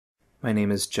My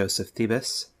name is Joseph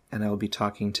Thebus, and I will be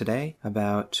talking today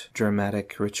about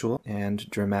dramatic ritual and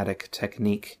dramatic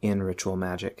technique in ritual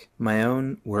magic. My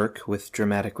own work with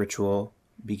dramatic ritual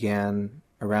began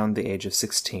around the age of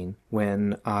 16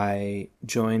 when I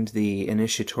joined the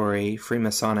initiatory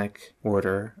Freemasonic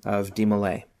order of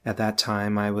Demolay. At that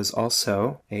time, I was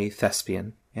also a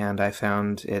thespian, and I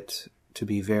found it to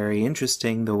be very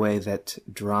interesting the way that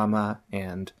drama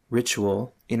and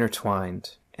ritual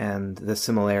intertwined and the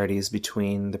similarities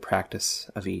between the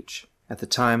practice of each. At the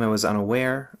time, I was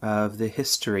unaware of the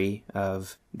history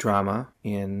of drama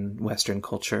in Western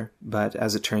culture, but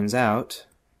as it turns out,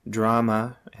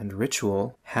 drama and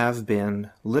ritual have been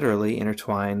literally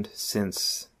intertwined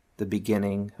since the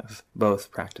beginning of both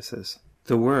practices.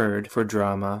 The word for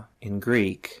drama in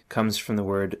Greek comes from the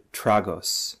word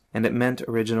tragos, and it meant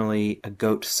originally a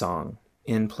goat song.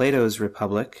 In Plato's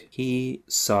Republic, he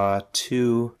saw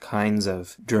two kinds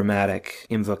of dramatic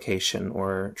invocation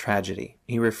or tragedy.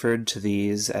 He referred to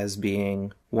these as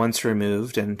being once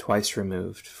removed and twice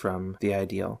removed from the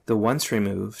ideal. The once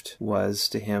removed was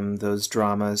to him those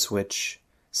dramas which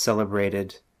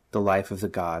celebrated the life of the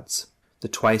gods. The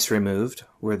twice removed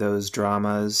were those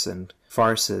dramas and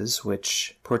farces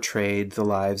which portrayed the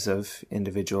lives of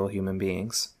individual human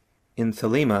beings. In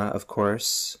Thelema, of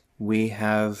course, we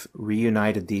have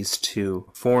reunited these two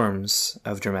forms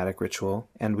of dramatic ritual,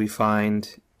 and we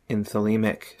find in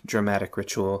Thelemic dramatic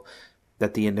ritual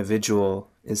that the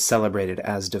individual is celebrated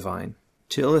as divine.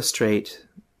 To illustrate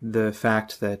the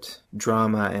fact that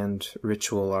drama and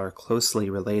ritual are closely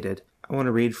related, I want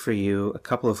to read for you a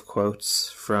couple of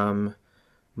quotes from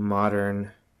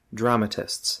modern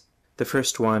dramatists. The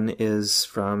first one is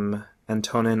from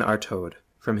Antonin Artaud,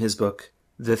 from his book,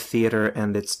 The Theatre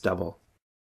and Its Double.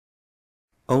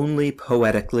 Only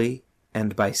poetically,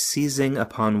 and by seizing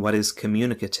upon what is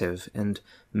communicative and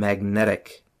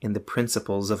magnetic in the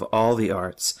principles of all the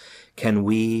arts, can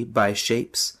we, by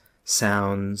shapes,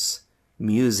 sounds,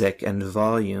 music, and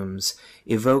volumes,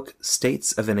 evoke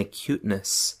states of an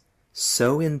acuteness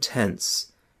so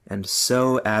intense and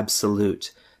so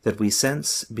absolute that we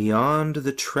sense beyond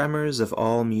the tremors of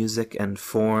all music and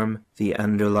form the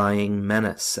underlying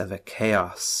menace of a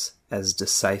chaos as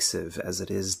decisive as it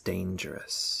is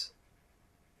dangerous.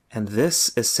 And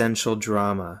this essential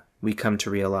drama, we come to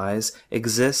realize,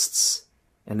 exists,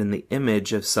 and in the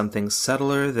image of something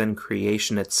subtler than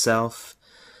creation itself,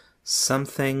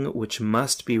 something which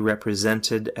must be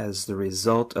represented as the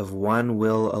result of one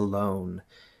will alone,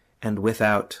 and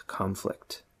without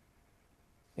conflict.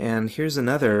 And here's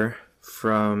another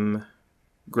from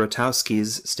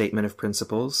Grotowski's statement of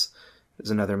principles. There's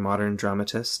another modern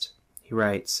dramatist. He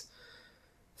writes,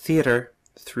 "Theater,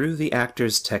 through the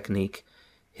actor's technique,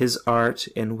 his art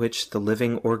in which the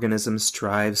living organism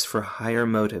strives for higher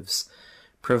motives,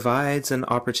 provides an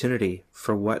opportunity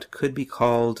for what could be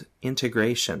called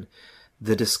integration,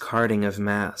 the discarding of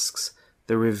masks,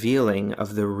 the revealing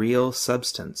of the real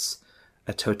substance,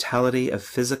 a totality of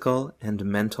physical and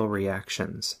mental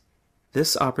reactions.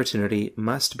 This opportunity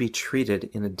must be treated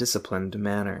in a disciplined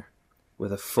manner,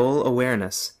 with a full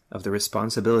awareness of the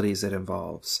responsibilities it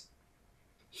involves.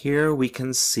 Here we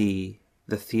can see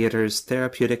the theater's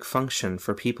therapeutic function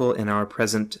for people in our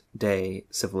present-day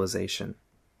civilization.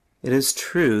 It is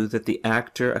true that the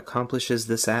actor accomplishes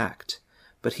this act,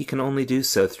 but he can only do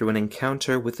so through an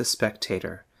encounter with the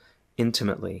spectator,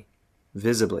 intimately,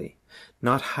 visibly,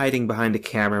 not hiding behind a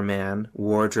cameraman,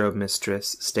 wardrobe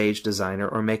mistress, stage designer,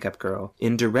 or makeup girl,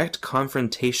 in direct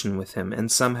confrontation with him and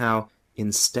somehow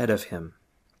instead of him.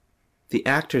 The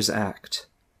actor's act,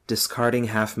 discarding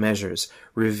half measures,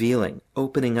 revealing,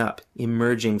 opening up,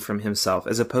 emerging from himself,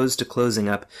 as opposed to closing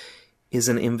up, is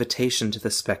an invitation to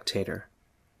the spectator.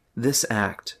 This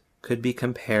act could be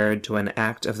compared to an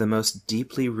act of the most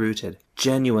deeply rooted,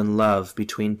 genuine love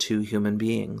between two human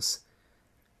beings.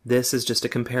 This is just a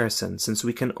comparison, since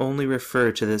we can only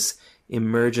refer to this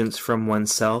emergence from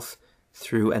oneself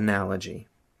through analogy.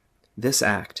 This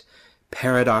act,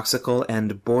 paradoxical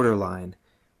and borderline,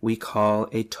 we call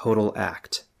a total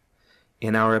act.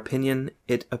 In our opinion,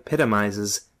 it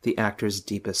epitomizes the actor's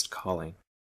deepest calling."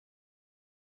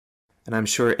 And I'm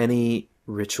sure any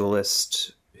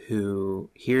ritualist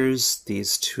who hears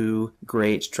these two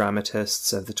great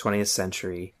dramatists of the 20th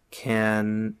century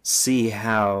can see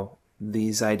how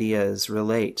these ideas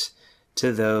relate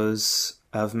to those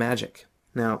of magic.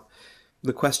 Now,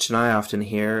 the question I often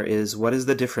hear is, what is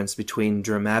the difference between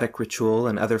dramatic ritual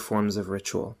and other forms of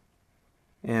ritual?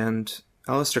 And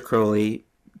Aleister Crowley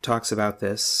talks about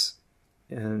this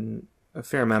in a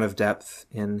fair amount of depth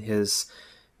in his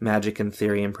Magic in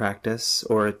Theory and Practice,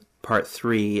 or part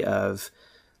 3 of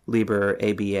Liber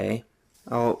ABA.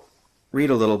 I'll read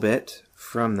a little bit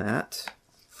from that.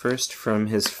 First, from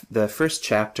the first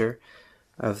chapter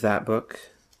of that book,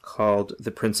 called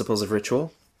The Principles of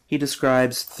Ritual. He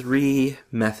describes 3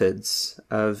 methods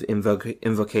of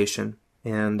invocation,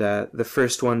 and the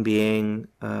first one being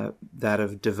that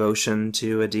of devotion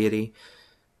to a deity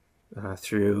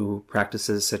through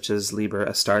practices such as Liber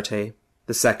Astarte.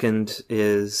 The second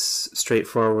is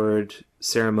straightforward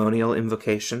ceremonial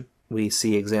invocation. We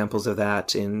see examples of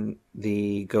that in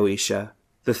the Goetia.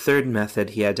 The third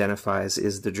method he identifies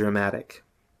is the dramatic,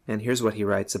 and here's what he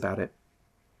writes about it.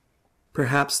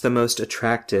 Perhaps the most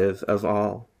attractive of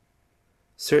all.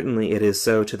 Certainly it is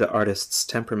so to the artist's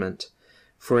temperament,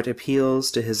 for it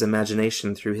appeals to his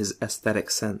imagination through his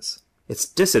aesthetic sense. Its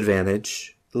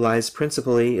disadvantage lies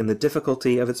principally in the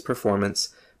difficulty of its performance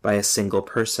by a single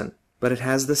person, but it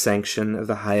has the sanction of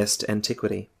the highest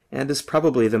antiquity, and is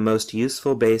probably the most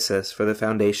useful basis for the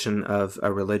foundation of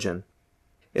a religion.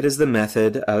 It is the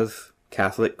method of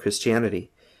Catholic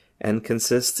Christianity, and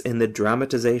consists in the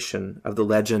dramatization of the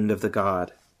legend of the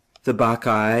god. The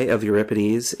Bacchae of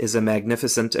Euripides is a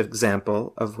magnificent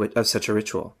example of such a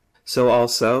ritual. So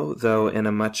also, though in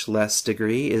a much less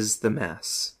degree, is the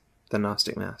Mass, the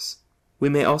Gnostic Mass. We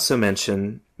may also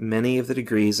mention many of the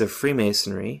degrees of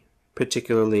Freemasonry,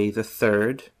 particularly the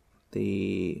third,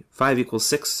 the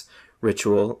 5=6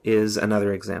 ritual, is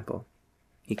another example.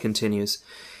 He continues,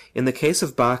 in the case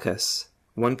of Bacchus,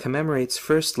 one commemorates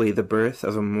firstly the birth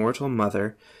of a mortal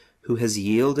mother who has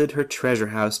yielded her treasure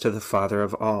house to the Father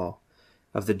of all,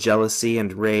 of the jealousy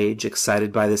and rage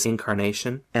excited by this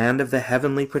incarnation, and of the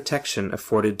heavenly protection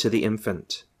afforded to the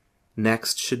infant.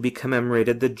 Next should be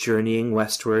commemorated the journeying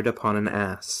westward upon an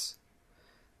ass.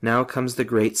 Now comes the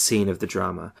great scene of the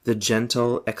drama. The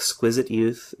gentle, exquisite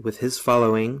youth, with his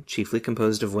following, chiefly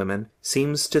composed of women,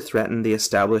 seems to threaten the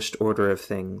established order of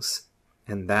things,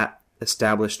 and that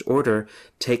established order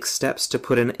takes steps to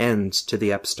put an end to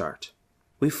the upstart.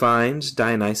 We find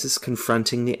Dionysus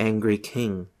confronting the angry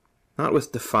king, not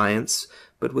with defiance,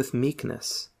 but with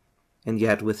meekness, and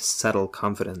yet with subtle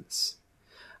confidence,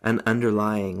 an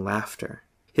underlying laughter.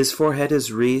 His forehead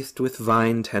is wreathed with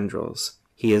vine tendrils.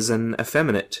 He is an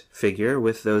effeminate figure,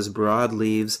 with those broad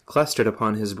leaves clustered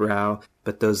upon his brow,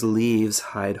 but those leaves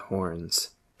hide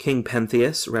horns. King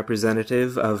Pentheus,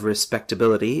 representative of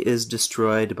respectability, is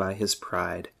destroyed by his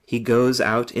pride. He goes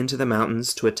out into the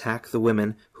mountains to attack the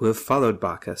women who have followed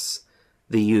Bacchus,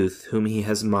 the youth whom he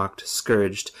has mocked,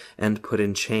 scourged, and put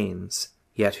in chains,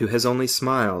 yet who has only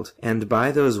smiled, and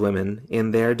by those women,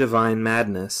 in their divine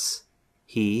madness,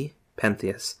 he,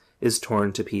 Pentheus, is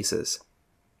torn to pieces.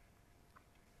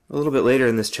 A little bit later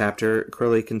in this chapter,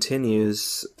 Crowley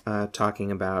continues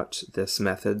talking about this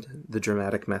method, the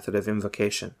dramatic method of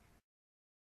invocation.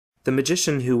 The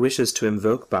magician who wishes to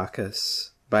invoke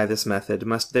Bacchus by this method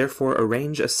must therefore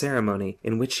arrange a ceremony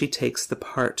in which he takes the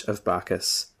part of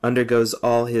Bacchus, undergoes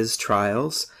all his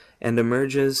trials, and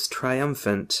emerges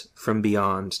triumphant from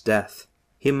beyond death.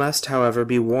 He must, however,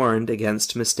 be warned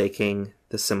against mistaking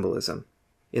the symbolism.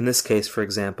 In this case, for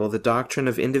example, the doctrine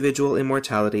of individual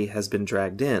immortality has been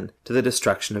dragged in, to the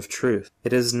destruction of truth.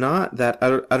 It is not that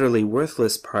utterly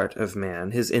worthless part of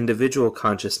man, his individual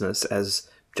consciousness, as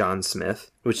John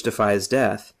Smith, which defies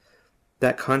death,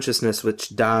 that consciousness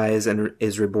which dies and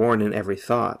is reborn in every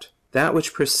thought. That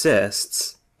which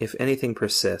persists, if anything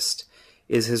persist,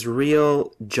 is his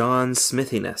real John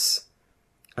Smithiness,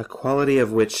 a quality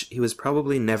of which he was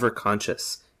probably never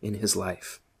conscious in his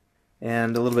life.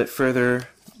 And a little bit further,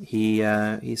 he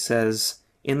says,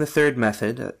 in the third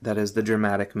method, that is the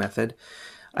dramatic method,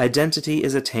 identity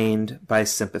is attained by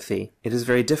sympathy. It is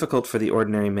very difficult for the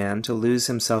ordinary man to lose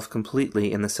himself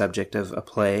completely in the subject of a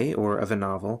play or of a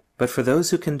novel, but for those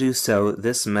who can do so,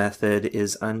 this method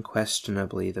is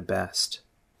unquestionably the best.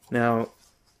 Now,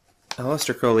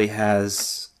 Aleister Crowley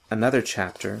has another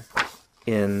chapter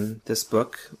in this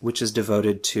book, which is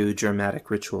devoted to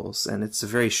dramatic rituals, and it's a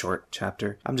very short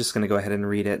chapter. I'm just going to go ahead and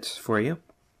read it for you.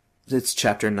 It's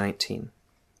chapter 19.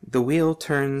 The wheel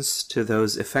turns to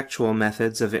those effectual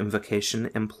methods of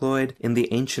invocation employed in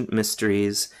the ancient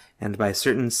mysteries and by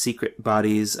certain secret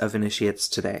bodies of initiates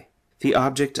today. The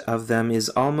object of them is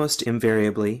almost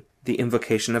invariably the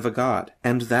invocation of a god,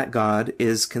 and that god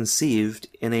is conceived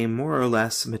in a more or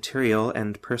less material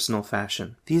and personal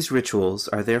fashion. These rituals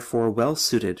are therefore well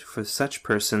suited for such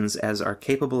persons as are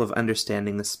capable of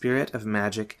understanding the spirit of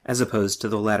magic as opposed to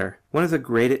the letter. One of the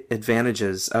great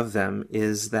advantages of them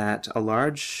is that a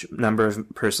large number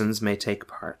of persons may take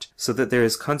part, so that there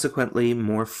is consequently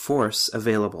more force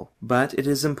available. But it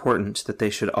is important that they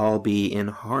should all be in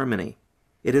harmony.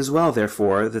 It is well,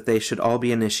 therefore, that they should all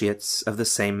be initiates of the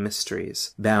same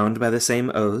mysteries, bound by the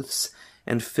same oaths,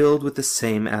 and filled with the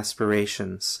same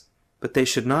aspirations. But they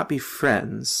should not be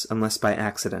friends unless by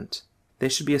accident. They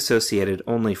should be associated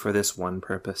only for this one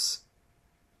purpose.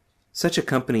 Such a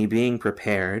company being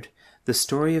prepared, the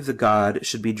story of the god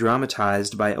should be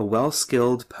dramatized by a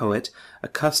well-skilled poet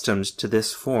accustomed to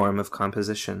this form of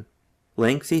composition.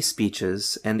 Lengthy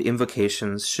speeches and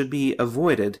invocations should be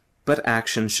avoided, but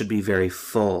action should be very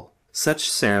full. Such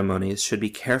ceremonies should be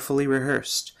carefully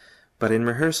rehearsed, but in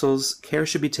rehearsals care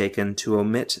should be taken to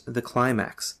omit the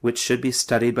climax, which should be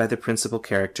studied by the principal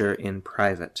character in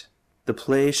private. The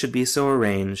play should be so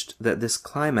arranged that this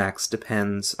climax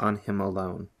depends on him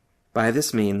alone. By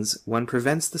this means, one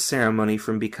prevents the ceremony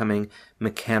from becoming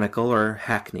mechanical or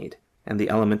hackneyed, and the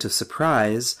element of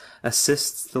surprise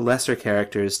assists the lesser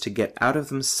characters to get out of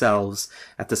themselves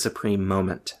at the supreme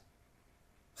moment.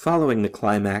 Following the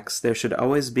climax, there should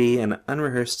always be an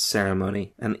unrehearsed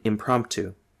ceremony, an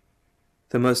impromptu.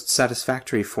 The most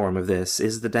satisfactory form of this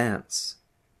is the dance.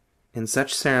 In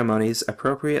such ceremonies,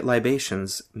 appropriate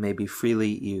libations may be freely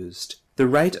used. The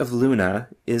rite of Luna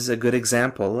is a good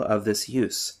example of this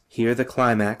use. Here the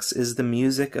climax is the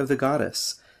music of the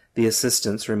goddess, the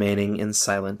assistants remaining in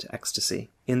silent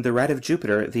ecstasy. In the rite of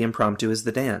Jupiter, the impromptu is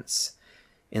the dance.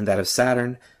 In that of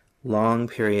Saturn, long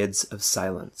periods of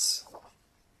silence.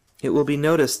 It will be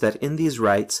noticed that in these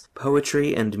rites,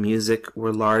 poetry and music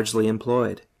were largely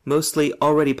employed, mostly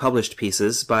already published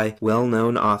pieces by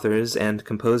well-known authors and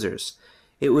composers.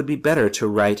 It would be better to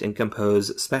write and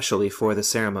compose specially for the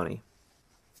ceremony.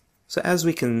 So as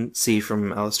we can see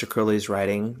from Aleister Crowley's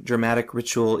writing, dramatic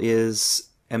ritual is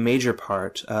a major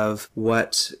part of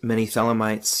what many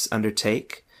Thelemites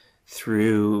undertake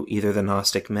through either the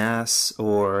Gnostic Mass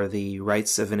or the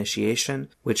rites of initiation,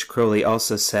 which Crowley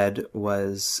also said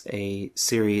was a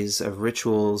series of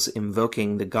rituals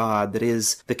invoking the god that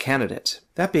is the candidate.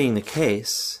 That being the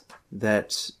case,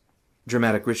 that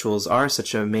dramatic rituals are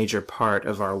such a major part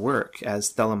of our work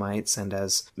as Thelemites and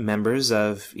as members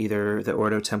of either the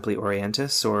Ordo Templi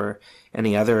Orientis or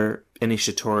any other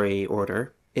initiatory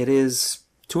order, it is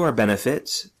to our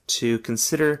benefit to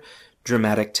consider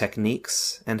dramatic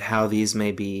techniques and how these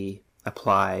may be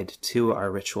applied to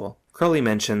our ritual. Crowley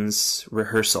mentions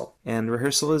rehearsal, and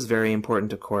rehearsal is very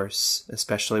important, of course,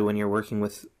 especially when you're working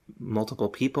with multiple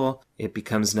people. It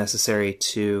becomes necessary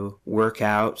to work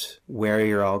out where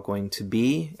you're all going to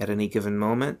be at any given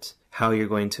moment, how you're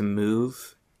going to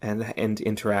move and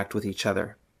interact with each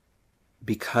other.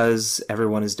 Because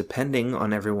everyone is depending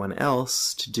on everyone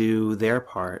else to do their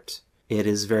part, it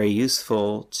is very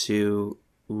useful to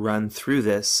run through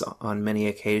this on many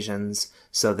occasions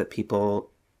so that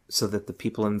the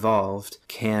people involved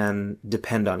can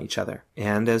depend on each other.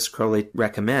 And as Crowley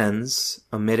recommends,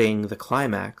 omitting the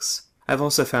climax, I've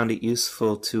also found it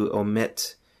useful to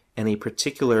omit any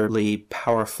particularly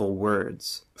powerful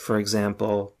words. For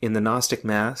example, in the Gnostic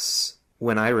Mass,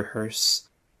 when I rehearse,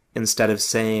 instead of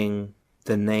saying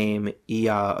the name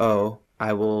Iao,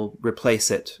 I will replace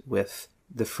it with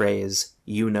the phrase,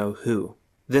 you know who.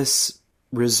 This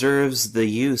reserves the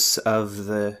use of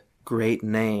the great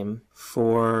name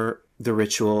for the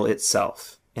ritual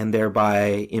itself, and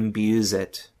thereby imbues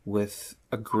it with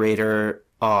a greater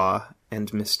awe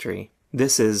and mystery.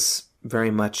 This is very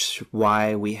much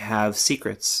why we have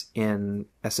secrets in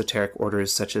esoteric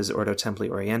orders such as Ordo Templi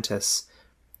Orientis.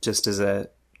 Just as a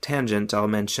tangent, I'll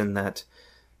mention that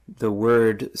the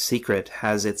word secret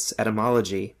has its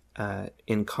etymology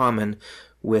in common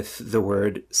with the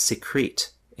word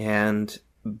secrete, and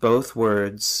both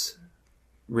words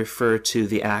refer to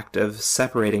the act of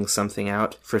separating something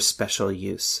out for special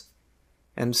use.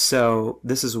 And so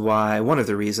this is why, one of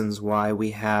the reasons why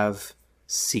we have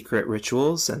secret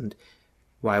rituals and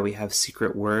why we have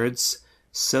secret words,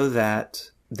 so that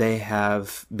they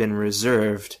have been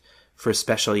reserved for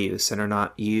special use and are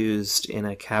not used in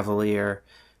a cavalier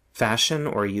fashion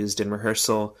or used in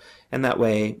rehearsal, and that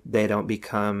way they don't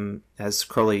become, as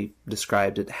Crowley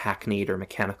described it, hackneyed or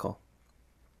mechanical.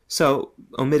 So,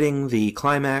 omitting the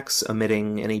climax,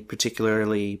 omitting any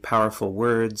particularly powerful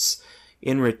words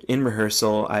in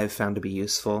rehearsal, I've found to be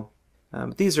useful.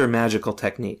 These are magical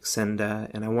techniques, and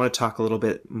I want to talk a little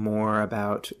bit more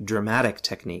about dramatic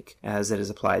technique as it is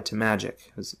applied to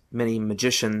magic, as many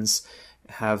magicians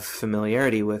have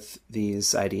familiarity with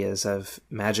these ideas of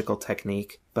magical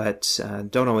technique, but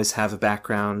don't always have a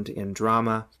background in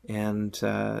drama,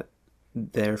 and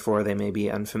therefore they may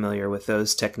be unfamiliar with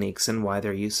those techniques and why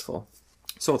they're useful.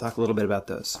 So we'll talk a little bit about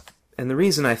those. And the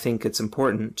reason I think it's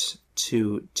important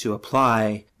to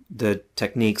apply the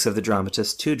techniques of the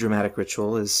dramatist to dramatic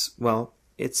ritual is, well,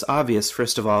 it's obvious,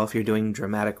 first of all, if you're doing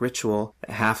dramatic ritual,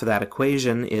 half of that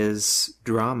equation is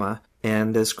drama.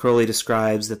 And as Crowley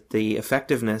describes, that the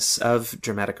effectiveness of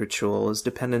dramatic ritual is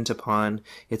dependent upon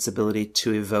its ability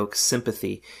to evoke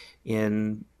sympathy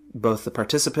in both the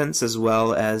participants as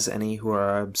well as any who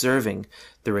are observing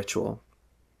the ritual.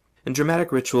 And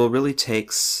dramatic ritual really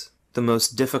takes the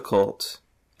most difficult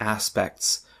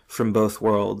aspects from both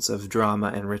worlds of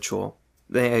drama and ritual.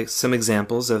 Some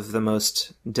examples of the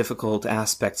most difficult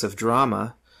aspects of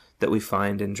drama that we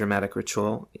find in dramatic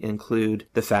ritual include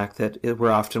the fact that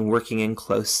we're often working in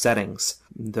close settings.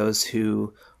 Those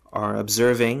who are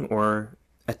observing or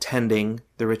attending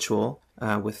the ritual,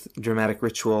 with dramatic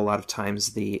ritual, a lot of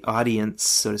times the audience,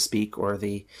 so to speak, or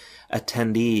the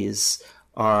attendees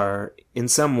are in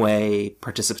some way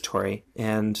participatory,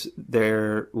 and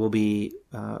there will be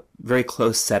very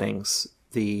close settings.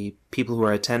 The people who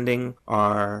are attending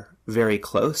are very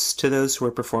close to those who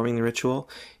are performing the ritual.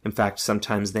 In fact,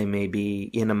 sometimes they may be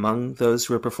in among those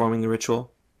who are performing the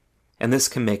ritual. And this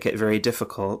can make it very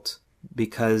difficult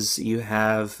because you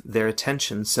have their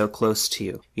attention so close to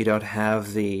you. You don't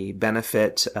have the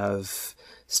benefit of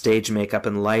stage makeup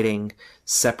and lighting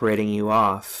separating you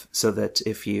off so that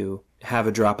if you have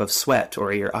a drop of sweat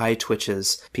or your eye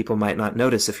twitches, people might not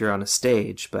notice if you're on a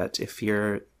stage, but if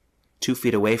you're 2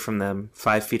 feet away from them,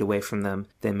 5 feet away from them,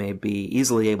 they may be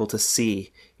easily able to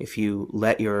see if you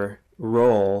let your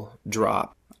roll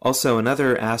drop. Also,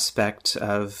 another aspect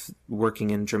of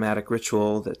working in dramatic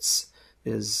ritual that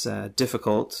is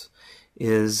difficult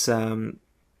is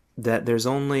that there's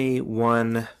only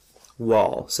one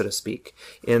wall, so to speak.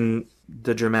 In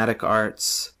the dramatic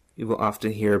arts, you will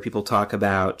often hear people talk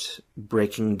about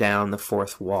breaking down the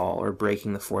fourth wall or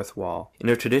breaking the fourth wall. In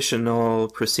a traditional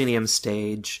proscenium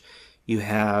stage, you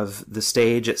have the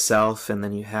stage itself, and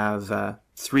then you have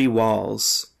 3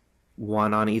 walls,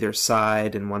 one on either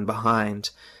side and one behind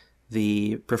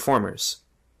the performers.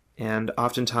 And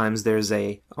oftentimes there's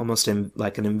almost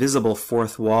like an invisible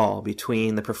fourth wall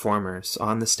between the performers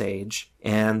on the stage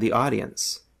and the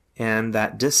audience. And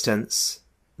that distance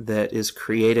that is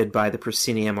created by the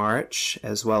proscenium arch,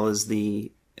 as well as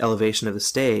the elevation of the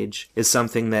stage, is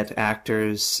something that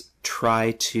actors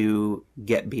try to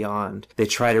get beyond. They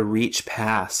try to reach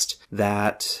past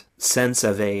that sense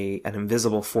of an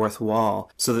invisible fourth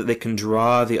wall so that they can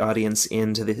draw the audience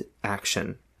into the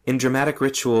action. In dramatic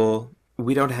ritual,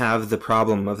 we don't have the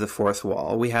problem of the fourth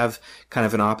wall. We have kind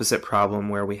of an opposite problem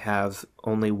where we have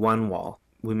only one wall.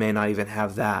 We may not even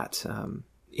have that.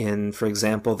 In, for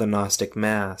example, the Gnostic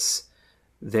Mass,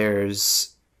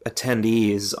 there's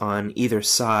attendees on either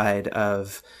side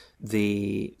of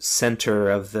the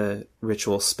center of the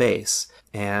ritual space,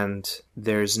 and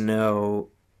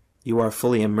you are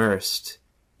fully immersed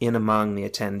in among the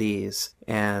attendees,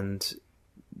 and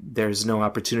there's no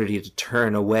opportunity to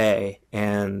turn away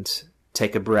and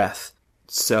take a breath.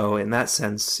 So in that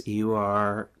sense, you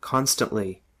are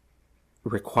constantly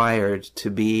required to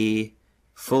be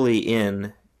fully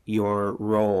in your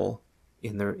role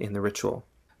in the ritual.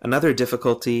 Another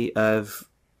difficulty of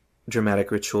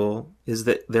dramatic ritual is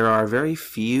that there are very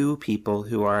few people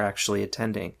who are actually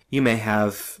attending. You may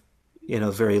have, in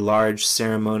a very large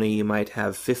ceremony, you might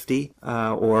have 50,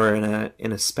 or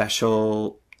in a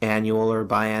special annual or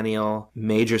biennial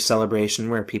major celebration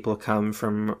where people come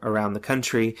from around the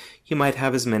country, you might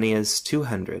have as many as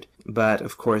 200. But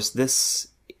of course, this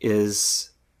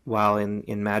is, while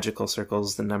in magical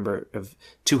circles the number of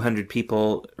 200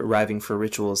 people arriving for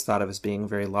ritual is thought of as being a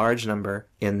very large number,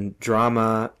 in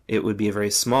drama it would be a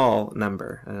very small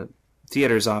number.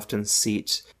 Theaters often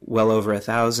seat well over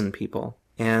 1,000 people.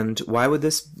 And why would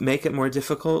this make it more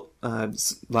difficult? A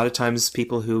lot of times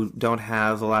people who don't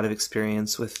have a lot of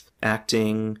experience with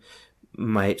acting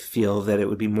might feel that it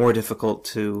would be more difficult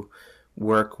to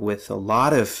work with a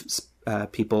lot of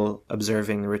people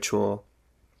observing the ritual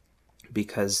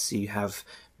because you have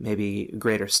maybe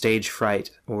greater stage fright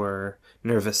or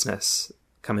nervousness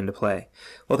come into play.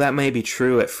 Well, that may be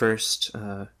true at first.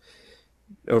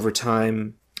 Over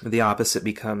time, the opposite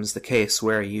becomes the case,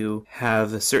 where you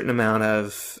have there's a certain amount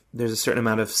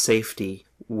of safety.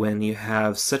 When you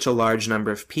have such a large number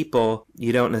of people,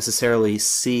 you don't necessarily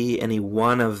see any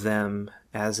one of them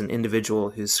as an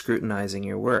individual who's scrutinizing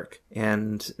your work.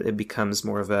 And it becomes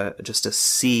more of just a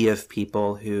sea of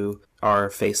people who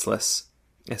are faceless.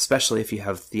 Especially if you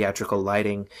have theatrical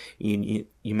lighting, you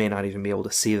may not even be able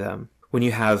to see them. When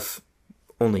you have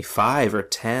only 5 or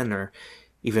 10 or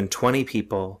even 20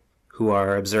 people who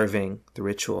are observing the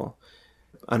ritual,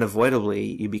 unavoidably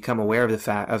you become aware of the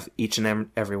fact of each and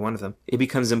every one of them. It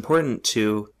becomes important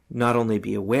to not only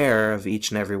be aware of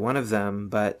each and every one of them,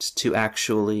 but to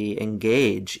actually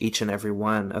engage each and every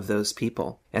one of those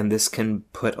people. And this can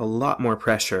put a lot more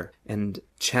pressure and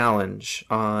challenge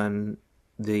on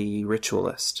the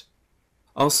ritualist.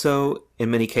 Also, in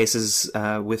many cases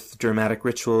with dramatic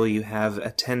ritual, you have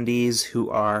attendees who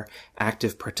are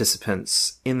active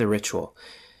participants in the ritual.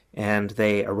 And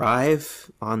they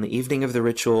arrive on the evening of the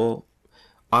ritual,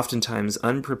 oftentimes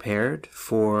unprepared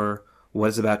for what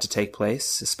is about to take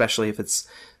place, especially if it's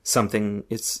something,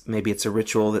 maybe it's a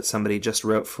ritual that somebody just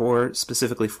wrote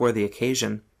specifically for the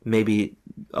occasion. Maybe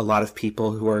a lot of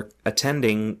people who are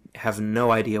attending have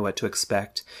no idea what to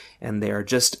expect, and they are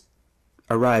just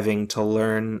arriving to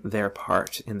learn their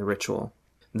part in the ritual.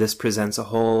 This presents a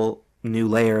whole new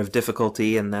layer of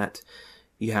difficulty in that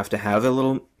you have to have a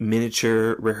little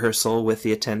miniature rehearsal with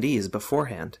the attendees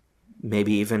beforehand,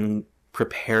 maybe even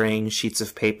preparing sheets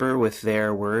of paper with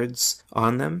their words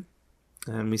on them.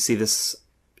 And we see this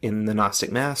in the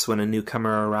Gnostic Mass when a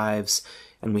newcomer arrives,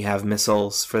 and we have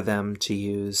missals for them to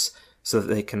use so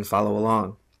that they can follow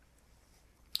along.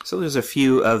 So there's a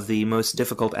few of the most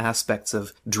difficult aspects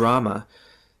of drama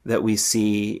that we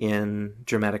see in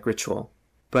dramatic ritual.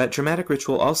 But dramatic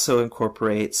ritual also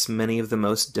incorporates many of the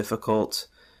most difficult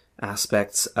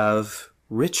aspects of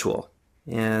ritual.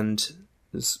 And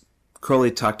as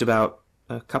Crowley talked about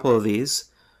a couple of these.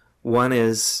 One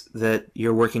is that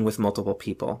you're working with multiple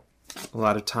people. A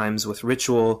lot of times with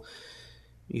ritual,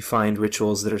 you find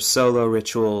rituals that are solo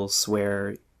rituals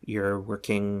where you're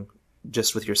working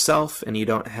just with yourself, and you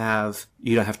don't have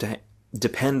to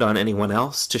depend on anyone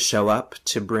else to show up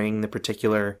to bring the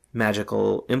particular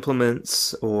magical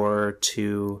implements or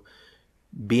to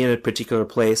be in a particular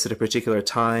place at a particular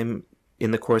time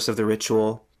in the course of the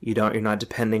ritual. You're not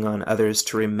depending on others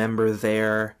to remember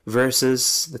their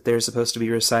verses that they're supposed to be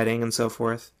reciting and so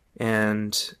forth.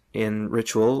 And in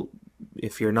ritual,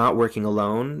 if you're not working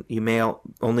alone, you may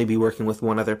only be working with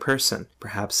one other person,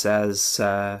 perhaps as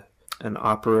an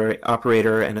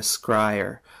operator and a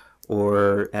scryer,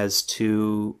 or as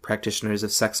two practitioners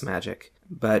of sex magic.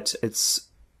 But it's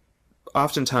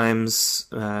oftentimes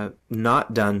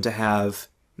not done to have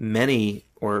many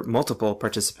or multiple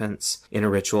participants in a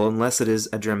ritual unless it is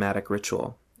a dramatic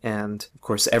ritual. And of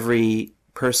course, every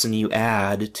person you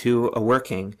add to a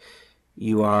working,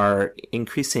 you are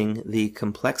increasing the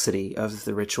complexity of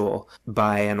the ritual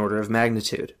by an order of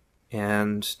magnitude.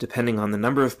 And depending on the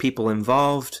number of people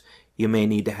involved, you may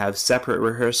need to have separate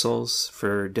rehearsals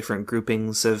for different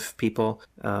groupings of people.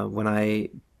 When I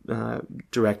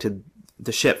directed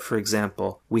the ship, for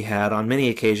example, we had on many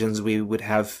occasions we would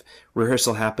have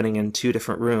rehearsal happening in two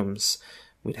different rooms.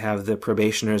 We'd have the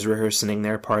probationers rehearsing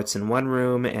their parts in one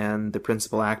room and the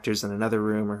principal actors in another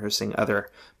room rehearsing other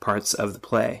parts of the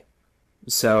play.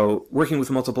 So working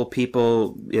with multiple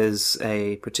people is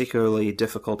a particularly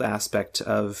difficult aspect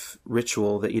of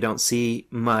ritual that you don't see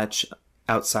much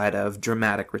outside of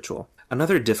dramatic ritual.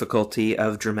 Another difficulty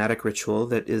of dramatic ritual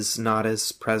that is not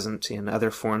as present in other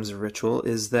forms of ritual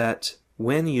is that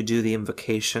when you do the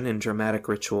invocation in dramatic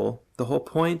ritual, the whole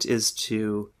point is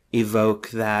to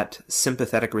evoke that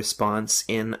sympathetic response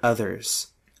in others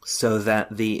so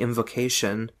that the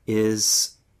invocation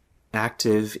is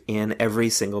active in every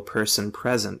single person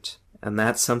present. And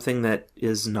that's something that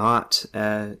is not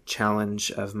a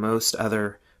challenge of most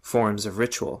other forms of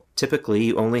ritual. Typically,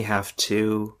 you only have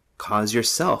to cause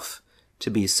yourself to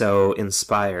be so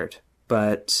inspired.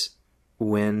 But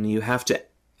when you have to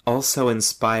also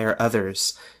inspire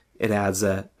others, it adds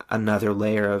another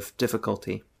layer of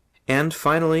difficulty. And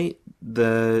finally,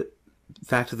 the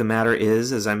fact of the matter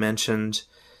is, as I mentioned,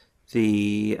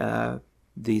 the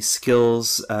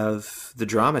skills of the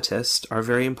dramatist are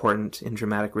very important in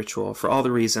dramatic ritual for all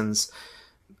the reasons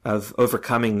of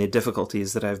overcoming the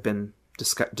difficulties that I've been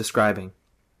describing.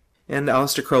 And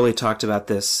Aleister Crowley talked about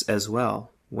this as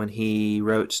well when he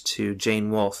wrote to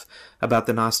Jane Wolfe about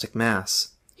the Gnostic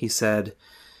Mass. He said,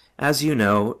 "As you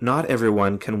know, not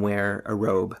everyone can wear a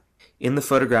robe. In the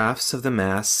photographs of the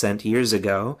Mass sent years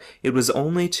ago, it was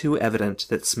only too evident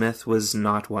that Smith was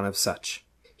not one of such.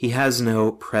 He has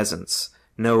no presence,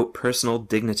 no personal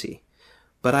dignity.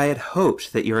 But I had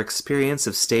hoped that your experience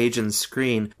of stage and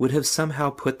screen would have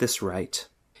somehow put this right.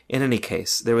 In any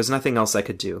case, there was nothing else I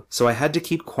could do, so I had to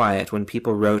keep quiet when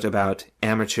people wrote about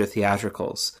amateur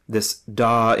theatricals. This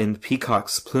daw in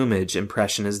peacock's plumage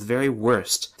impression is the very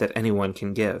worst that anyone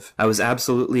can give. I was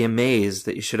absolutely amazed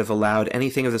that you should have allowed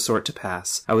anything of the sort to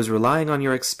pass. I was relying on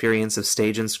your experience of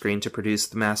stage and screen to produce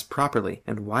the mask properly,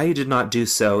 and why you did not do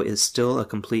so is still a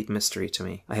complete mystery to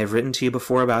me. I have written to you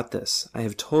before about this. I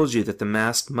have told you that the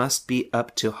mask must be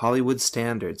up to Hollywood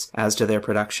standards as to their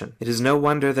production. It is no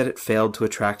wonder that it failed to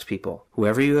attract people.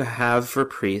 Whoever you have for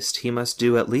priest, he must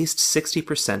do at least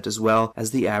 60% as well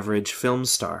as the average film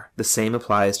star. The same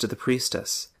applies to the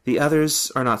priestess. The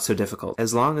others are not so difficult,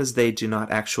 as long as they do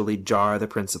not actually jar the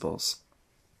principles.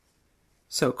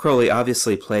 So Crowley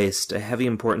obviously placed a heavy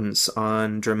importance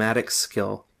on dramatic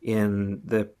skill in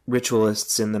the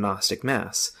ritualists in the Gnostic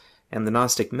Mass. And the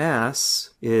Gnostic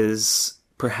Mass is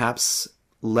perhaps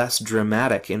less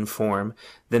dramatic in form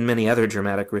than many other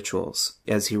dramatic rituals,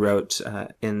 as he wrote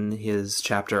in his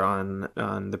chapter on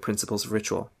the principles of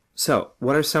ritual. So,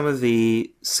 what are some of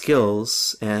the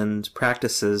skills and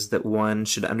practices that one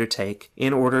should undertake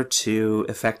in order to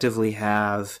effectively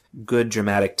have good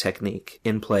dramatic technique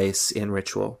in place in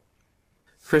ritual?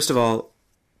 First of all,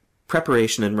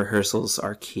 preparation and rehearsals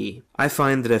are key. I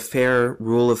find that a fair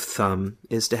rule of thumb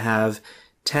is to have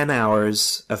 10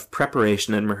 hours of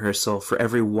preparation and rehearsal for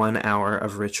every 1 hour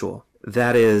of ritual.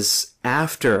 That is,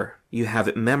 after you have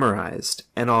it memorized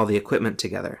and all the equipment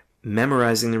together.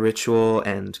 Memorizing the ritual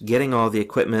and getting all the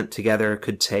equipment together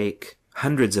could take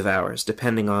hundreds of hours,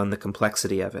 depending on the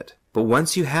complexity of it. But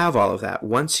once you have all of that,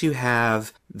 once you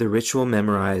have the ritual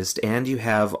memorized and you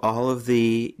have all of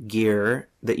the gear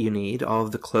that you need, all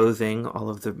of the clothing,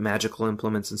 all of the magical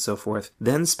implements and so forth,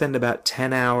 then spend about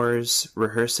 10 hours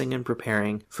rehearsing and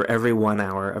preparing for every 1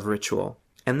 hour of ritual.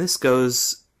 And this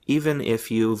goes even if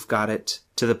you've got it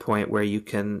to the point where you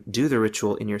can do the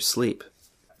ritual in your sleep.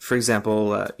 For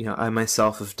example, I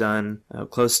myself have done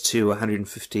close to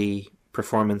 150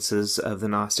 performances of the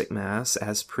Gnostic Mass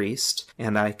as priest,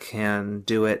 and I can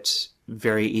do it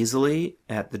very easily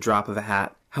at the drop of a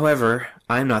hat. However,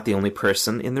 I'm not the only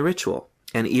person in the ritual.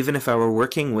 And even if I were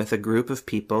working with a group of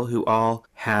people who all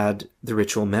had the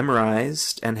ritual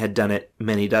memorized and had done it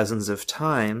many dozens of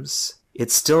times,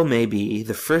 it still may be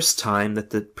the first time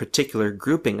that the particular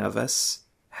grouping of us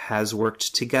has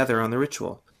worked together on the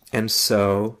ritual. And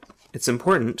so it's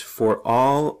important for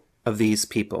all of these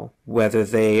people, whether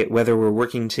we're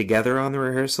working together on the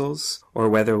rehearsals or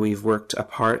whether we've worked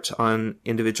apart on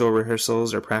individual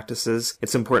rehearsals or practices,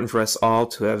 it's important for us all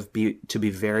to be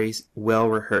very well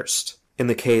rehearsed. In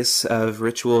the case of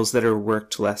rituals that are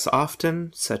worked less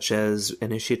often, such as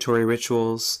initiatory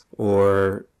rituals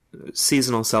or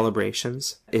seasonal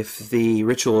celebrations, if the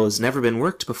ritual has never been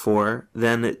worked before,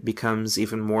 then it becomes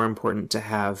even more important to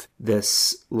have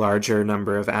this larger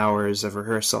number of hours of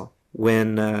rehearsal.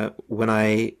 When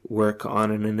I work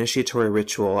on an initiatory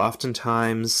ritual,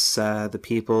 oftentimes the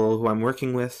people who I'm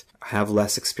working with have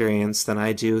less experience than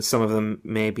I do. Some of them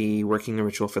may be working the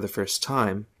ritual for the first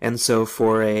time. And so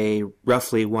for a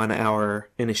roughly 1 hour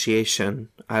initiation,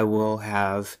 I will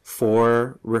have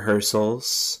 4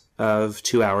 rehearsals of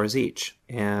 2 hours each.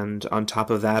 And on top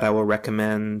of that, I will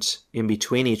recommend in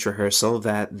between each rehearsal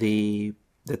that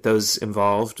those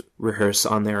involved rehearse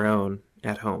on their own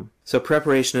at home. So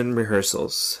preparation and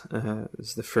rehearsals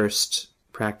is the first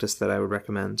practice that I would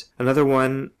recommend. Another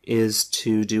one is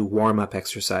to do warm-up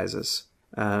exercises.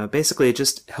 Basically, it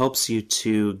just helps you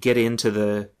to get into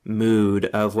the mood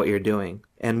of what you're doing.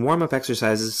 And warm-up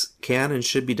exercises can and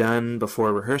should be done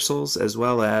before rehearsals as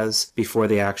well as before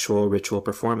the actual ritual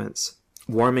performance.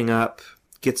 Warming up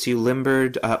gets you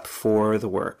limbered up for the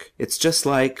work. It's just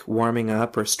like warming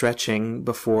up or stretching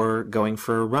before going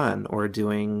for a run or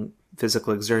doing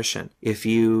physical exertion. If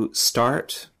you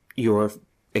start your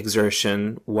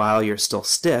exertion while you're still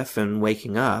stiff and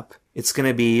waking up, it's going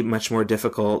to be much more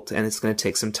difficult and it's going to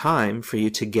take some time for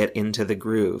you to get into the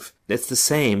groove. It's the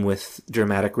same with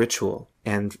dramatic ritual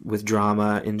and with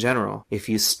drama in general. If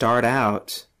you start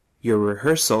out your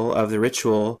rehearsal of the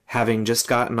ritual having just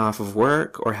gotten off of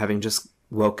work or having just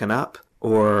woken up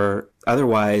or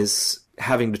otherwise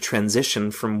having to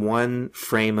transition from one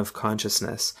frame of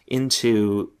consciousness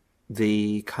into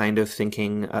the kind of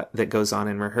thinking that goes on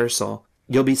in rehearsal,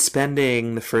 you'll be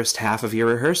spending the first half of your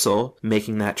rehearsal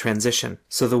making that transition.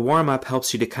 So the warm-up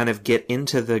helps you to kind of get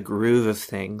into the groove of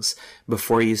things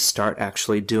before you start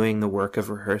actually doing the work of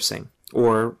rehearsing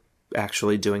or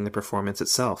actually doing the performance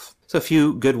itself. So a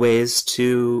few good ways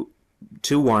to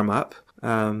warm up.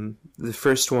 The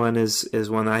first one is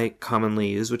one I commonly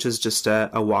use, which is just a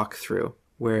walkthrough,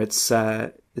 where it's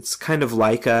kind of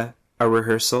like a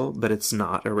rehearsal, but it's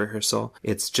not a rehearsal.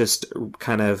 It's just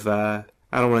kind of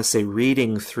I don't want to say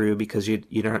reading through, because you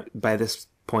don't, by this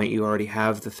point you already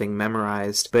have the thing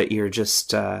memorized, but you're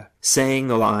just saying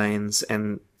the lines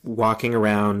and walking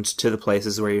around to the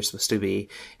places where you're supposed to be.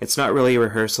 It's not really a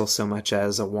rehearsal so much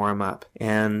as a warm-up.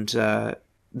 And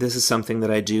this is something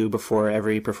that I do before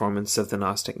every performance of the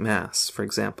Gnostic Mass, for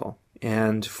example.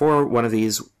 And for one of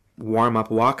these warm-up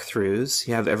walkthroughs,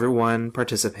 you have everyone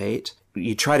participate.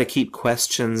 You try to keep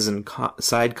questions and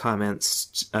side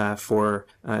comments for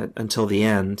until the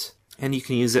end. And you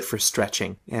can use it for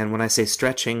stretching. And when I say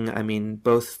stretching, I mean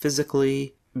both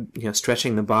physically,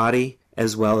 stretching the body,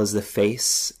 as well as the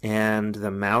face and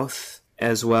the mouth,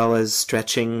 as well as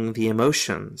stretching the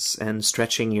emotions and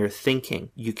stretching your thinking.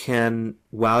 You can,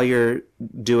 while you're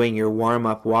doing your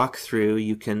warm-up walkthrough,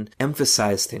 you can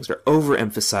emphasize things or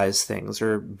overemphasize things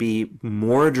or be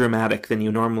more dramatic than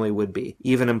you normally would be,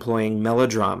 even employing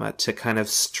melodrama to kind of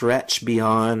stretch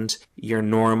beyond your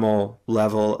normal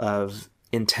level of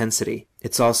intensity.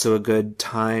 It's also a good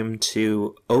time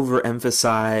to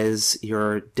overemphasize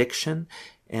your diction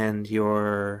and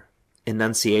your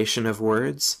enunciation of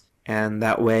words. And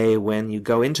that way, when you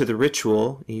go into the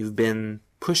ritual, you've been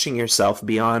pushing yourself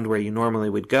beyond where you normally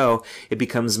would go. It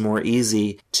becomes more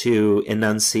easy to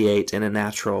enunciate in a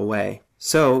natural way.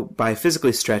 So by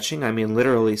physically stretching, I mean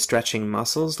literally stretching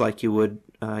muscles like you would.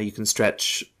 You can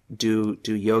do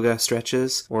yoga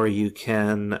stretches, or you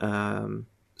can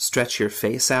stretch your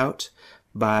face out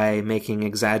by making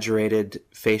exaggerated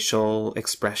facial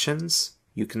expressions.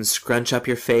 You can scrunch up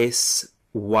your face,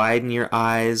 widen your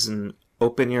eyes, and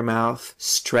open your mouth,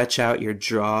 stretch out your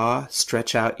jaw,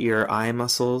 stretch out your eye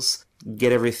muscles,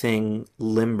 get everything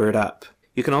limbered up.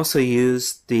 You can also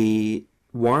use the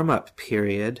warm-up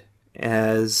period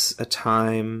as a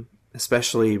time,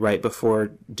 especially right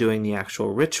before doing the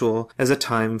actual ritual, as a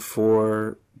time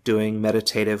for doing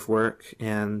meditative work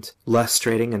and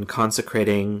lustrating and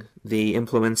consecrating the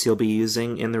implements you'll be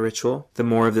using in the ritual. The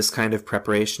more of this kind of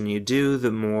preparation you do,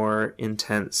 the more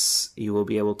intense you will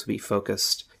be able to be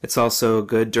focused. It's also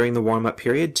good during the warm-up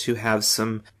period to have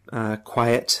some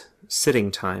quiet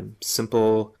sitting time,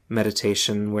 simple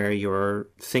meditation where you're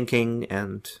thinking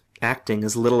and acting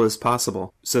as little as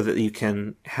possible, so that you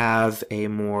can have a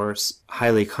more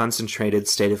highly concentrated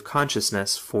state of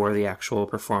consciousness for the actual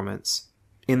performance.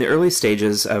 In the early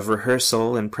stages of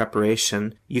rehearsal and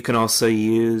preparation, you can also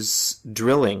use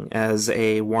drilling as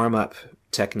a warm-up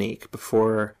technique.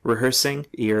 Before rehearsing,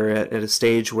 you're at a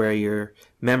stage where your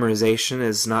memorization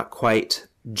is not quite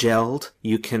gelled.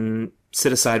 You can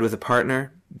sit aside with a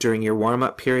partner during your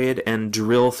warm-up period and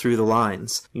drill through the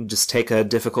lines. You just take a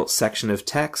difficult section of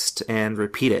text and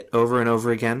repeat it over and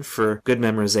over again for good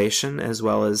memorization, as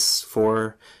well as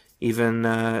for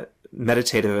even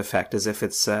meditative effect, as if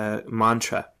it's a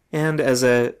mantra. And as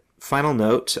a final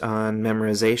note on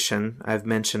memorization, I've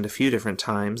mentioned a few different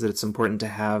times that it's important to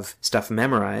have stuff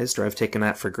memorized, or I've taken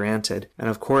that for granted. And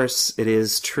of course, it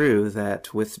is true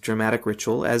that with dramatic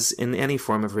ritual, as in any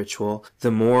form of ritual,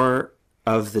 the more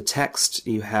of the text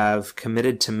you have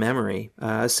committed to memory,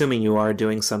 assuming you are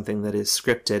doing something that is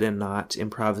scripted and not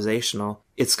improvisational,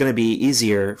 it's going to be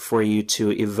easier for you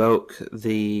to evoke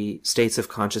the states of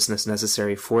consciousness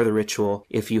necessary for the ritual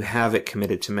if you have it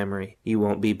committed to memory. You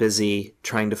won't be busy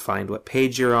trying to find what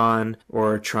page you're on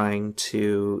or trying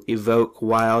to evoke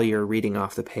while you're reading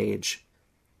off the page.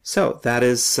 So that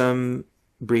is some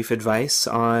brief advice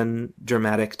on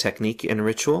dramatic technique in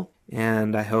ritual,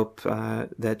 and I hope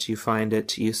that you find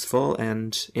it useful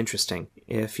and interesting.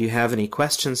 If you have any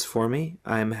questions for me,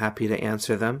 I'm happy to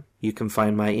answer them. You can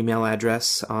find my email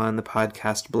address on the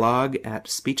podcast blog at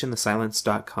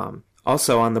speechinthesilence.com.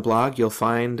 Also on the blog, you'll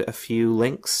find a few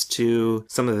links to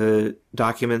some of the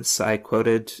documents I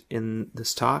quoted in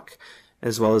this talk,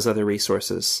 as well as other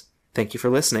resources. Thank you for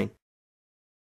listening.